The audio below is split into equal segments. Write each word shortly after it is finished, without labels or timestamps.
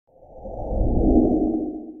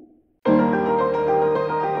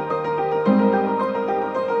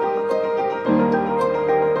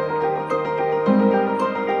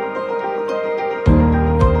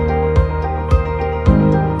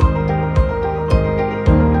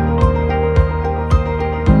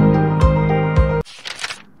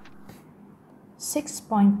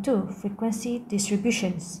6.2 Frequency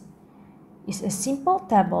Distributions is a simple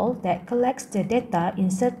table that collects the data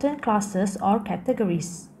in certain classes or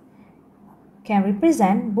categories. Can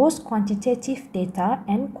represent both quantitative data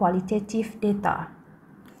and qualitative data.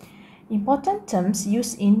 Important terms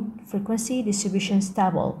used in frequency distributions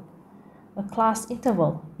table. A class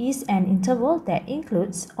interval is an interval that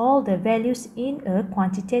includes all the values in a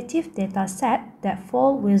quantitative data set that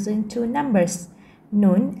fall within two numbers,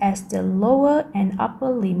 known as the lower and upper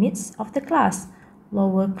limits of the class,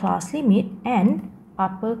 lower class limit and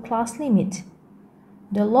upper class limit.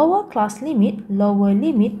 The lower class limit, lower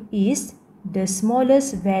limit is the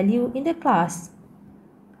smallest value in the class.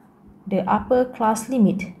 The upper class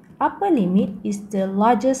limit, upper limit is the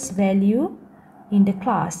largest value in the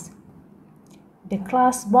class. The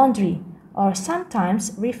class boundary, or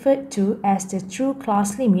sometimes referred to as the true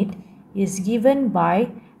class limit, is given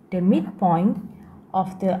by the midpoint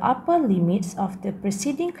of the upper limits of the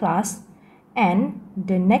preceding class and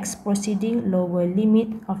the next preceding lower limit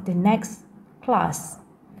of the next class.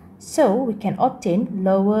 So we can obtain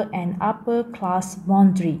lower and upper class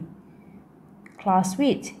boundary. Class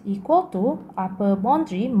width equal to upper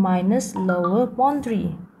boundary minus lower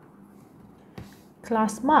boundary.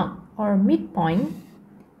 Class mark or midpoint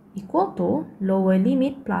equal to lower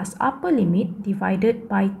limit plus upper limit divided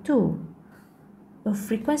by 2. A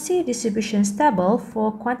frequency distributions table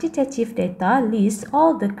for quantitative data lists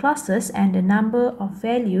all the classes and the number of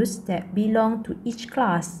values that belong to each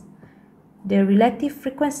class. The relative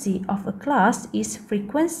frequency of a class is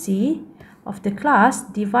frequency of the class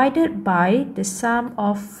divided by the sum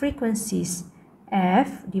of frequencies,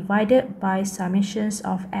 F divided by summations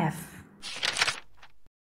of F.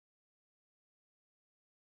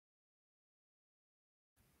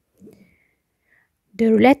 The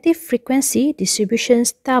relative frequency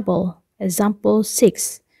distributions table, example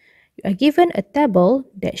 6. You are given a table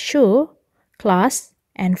that shows class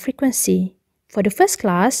and frequency. For the first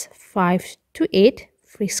class, 5 to 8,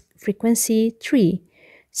 frequency 3.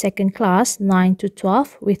 Second class, 9 to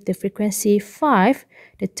 12 with the frequency 5.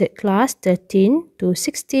 The third class, 13 to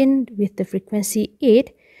 16 with the frequency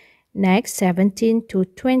 8. Next, 17 to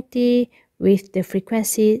 20 with the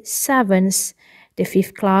frequency 7s. The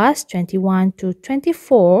fifth class, 21 to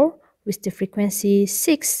 24 with the frequency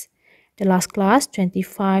 6. The last class,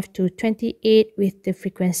 25 to 28 with the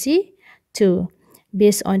frequency 2.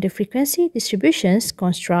 Based on the frequency distributions,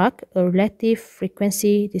 construct a relative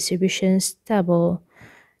frequency distributions table.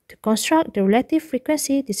 To construct the relative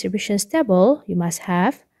frequency distributions table, you must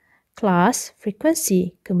have class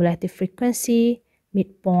frequency, cumulative frequency,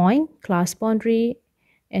 midpoint, class boundary,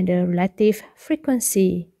 and the relative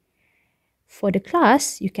frequency. For the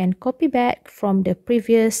class, you can copy back from the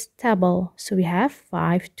previous table. So we have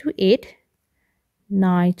 5 to 8,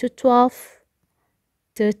 9 to 12,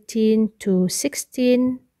 13 to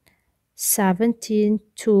 16, 17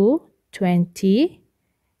 to 20,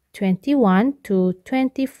 21 to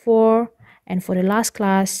 24, and for the last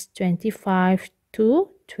class, 25 to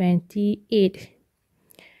 28.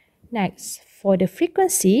 Next, for the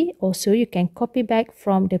frequency, also you can copy back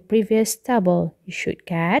from the previous table. You should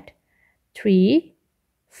get 3,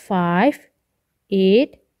 5,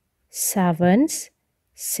 8, 7,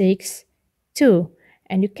 6, 2.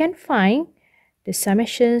 And you can find the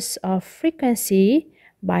summations of frequency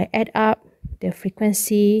by add up the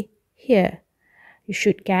frequency here. You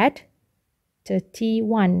should get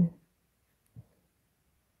 31.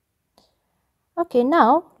 Okay,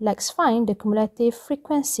 now let's find the cumulative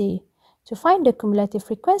frequency. To find the cumulative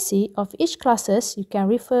frequency of each classes, you can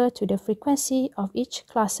refer to the frequency of each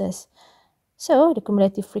classes. So, the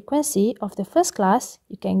cumulative frequency of the first class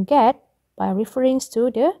you can get by referring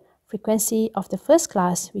to the frequency of the first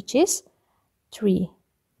class, which is 3.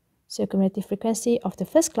 So, cumulative frequency of the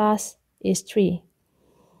first class is 3.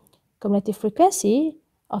 Cumulative frequency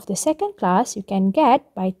of the second class you can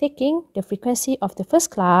get by taking the frequency of the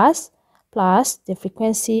first class plus the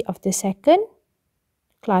frequency of the second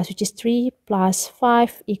class, which is 3 plus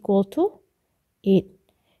 5 equal to 8.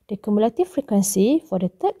 The cumulative frequency for the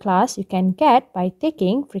third class you can get by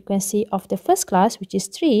taking frequency of the first class, which is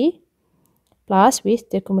 3, plus with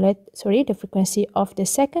the frequency of the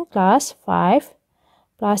second class, 5,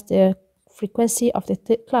 plus the frequency of the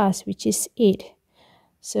third class, which is 8.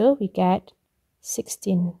 So we get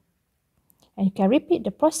 16. And you can repeat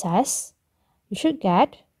the process. You should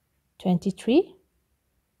get 23,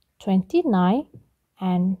 29,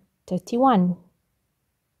 and 31.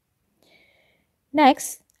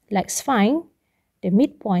 Next, let's find the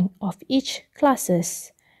midpoint of each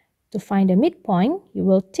classes. To find the midpoint, you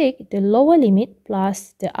will take the lower limit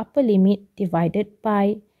plus the upper limit divided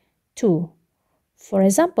by 2. For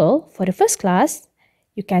example, for the first class,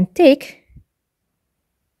 you can take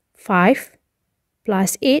 5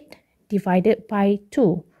 plus 8 divided by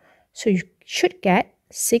 2. So you should get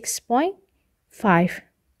 6.5.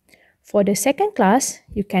 For the second class,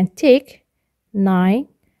 you can take 9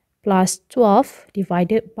 plus 12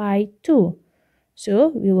 divided by 2. So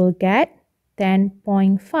we will get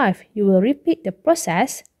 10.5. You will repeat the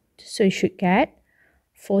process. So you should get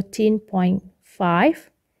 14.5,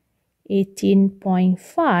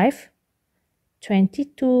 18.5,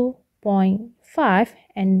 22.5,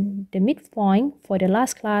 and the midpoint for the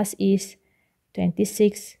last class is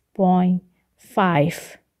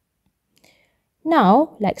 26.5.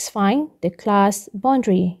 Now, let's find the class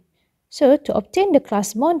boundary. So, to obtain the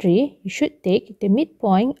class boundary, you should take the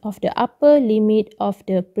midpoint of the upper limit of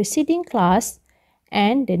the preceding class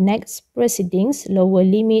and the next preceding's lower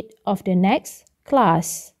limit of the next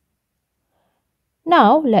class.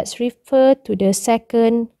 Now, let's refer to the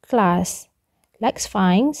second class. Let's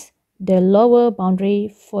find the lower boundary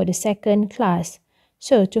for the second class.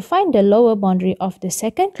 So, to find the lower boundary of the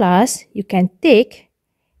second class, you can take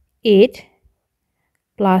 8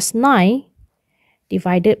 plus 9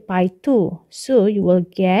 divided by 2. So, you will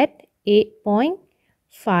get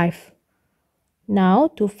 8.5. Now,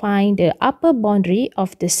 to find the upper boundary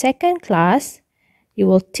of the second class, you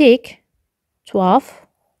will take 12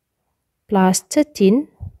 plus 13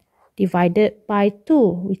 divided by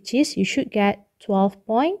 2, which is you should get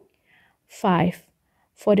 12.5.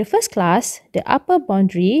 For the first class, the upper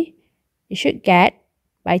boundary you should get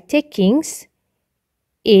by taking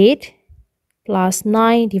 8 plus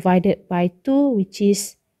 9 divided by 2, which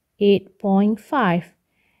is 8.5.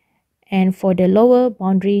 And for the lower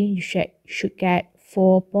boundary, you should get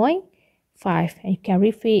 4.5. And you can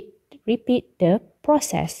repeat the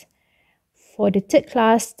process. For the third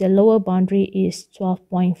class, the lower boundary is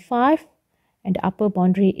 12.5 and the upper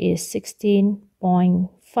boundary is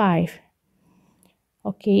 16.5.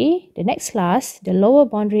 Okay, the next class, the lower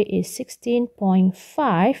boundary is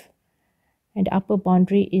 16.5 and the upper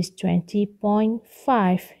boundary is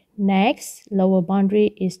 20.5. Next, lower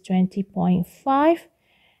boundary is 20.5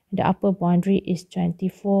 and the upper boundary is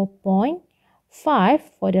 24.5.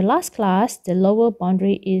 For the last class, the lower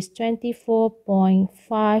boundary is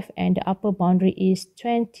 24.5 and the upper boundary is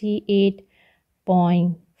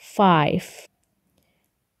 28.5.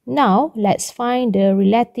 Now, let's find the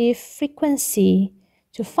relative frequency.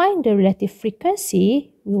 To find the relative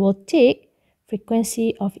frequency, we will take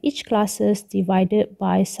frequency of each classes divided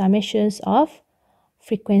by summations of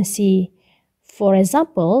frequency. For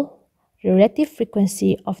example, the relative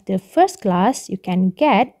frequency of the first class you can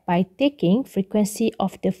get by taking frequency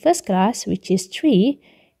of the first class, which is 3,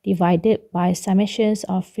 divided by summations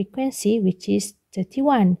of frequency, which is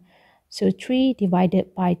 31. So 3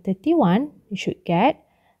 divided by 31, you should get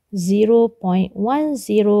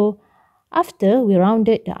 0.10 after we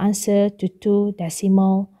rounded the answer to 2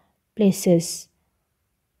 decimal places.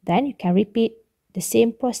 Then you can repeat the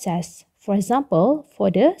same process. For example,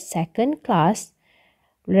 for the second class,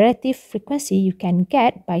 relative frequency you can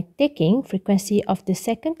get by taking frequency of the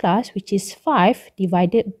second class, which is 5,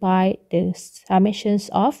 divided by the summations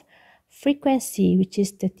of frequency, which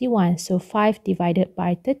is 31. So 5 divided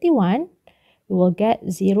by 31, we will get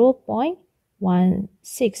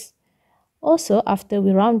 0.16. Also, after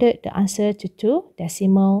we rounded the answer to 2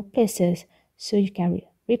 decimal places, so you can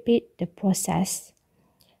repeat the process.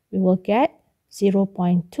 We will get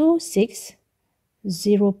 0.26,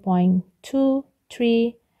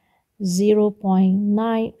 0.23,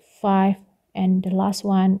 0.95, and the last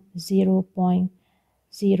one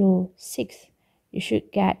 0.06. You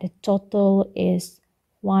should get the total is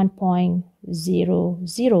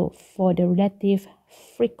 1.00 for the relative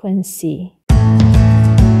frequency.